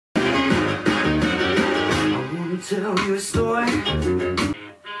tell you a story.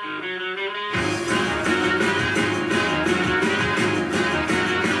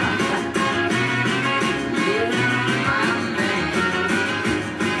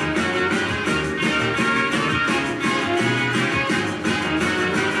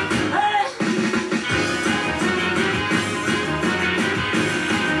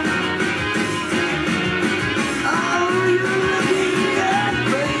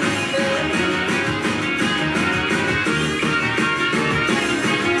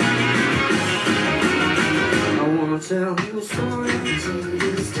 Tell you a story.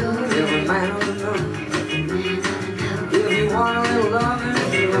 Every man ought to know. If you want a little loving,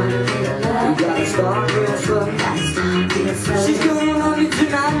 you gotta start real slow. She's gonna love you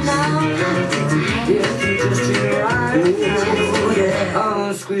tonight now. If you just treat her right. Oh yeah. I'm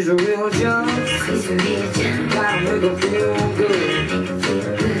gonna squeeze her real gentle. Gotta make her feel good.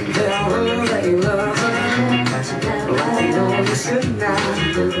 Tell her that you love her. Like you know you should now.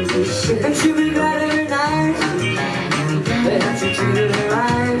 And she'll be glad every night that you treated her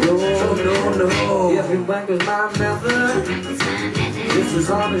right. No. If your back was my method, just as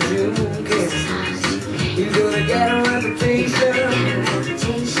hard as you can, you're gonna get a reputation.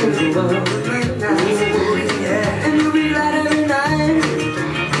 You'll love her now. And you'll be glad every night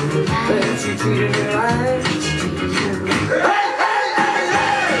that you treated her right.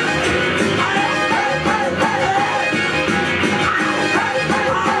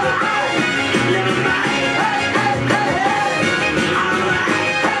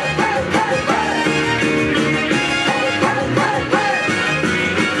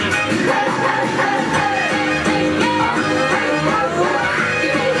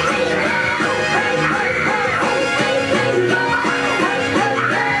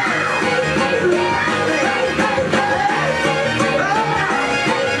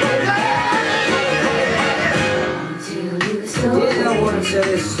 Tell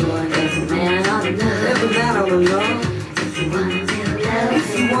this story. Every man ought to know. If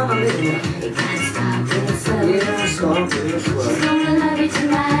you wanna live, you gotta start real slow. Yeah, start real slow. She's gonna love you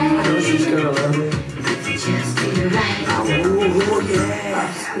tonight. I know she's gonna love you. If you just do it right. Oh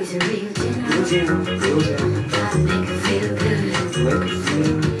yeah. Squeeze her real gentle. Gotta make her feel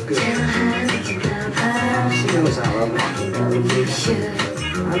good. Tell her that you love her. She knows I love her. Like you know you should.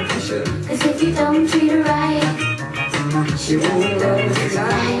 I know you should. 'Cause if you don't treat her right, she won't love you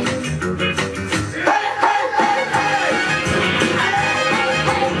tonight.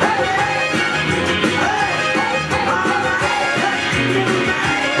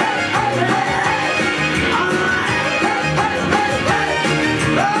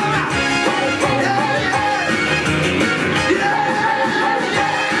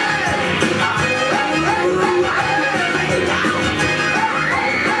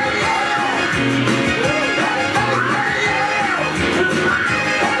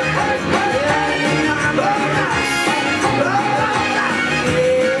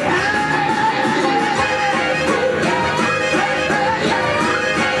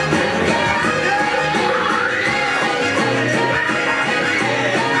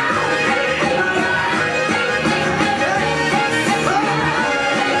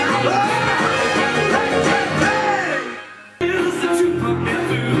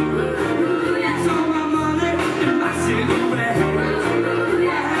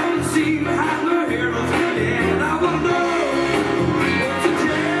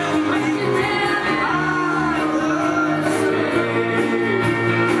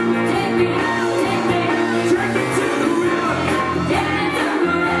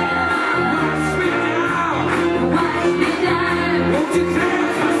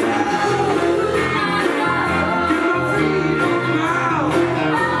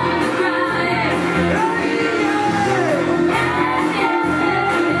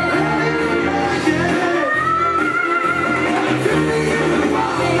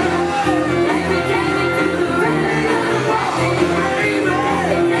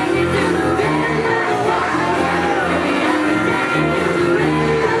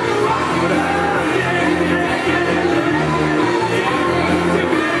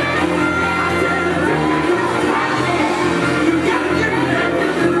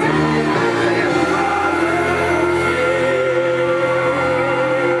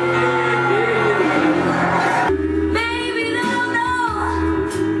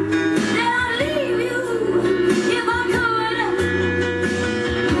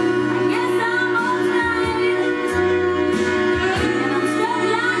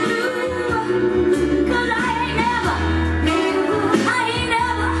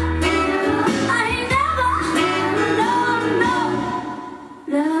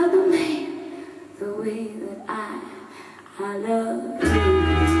 the way that I I love you.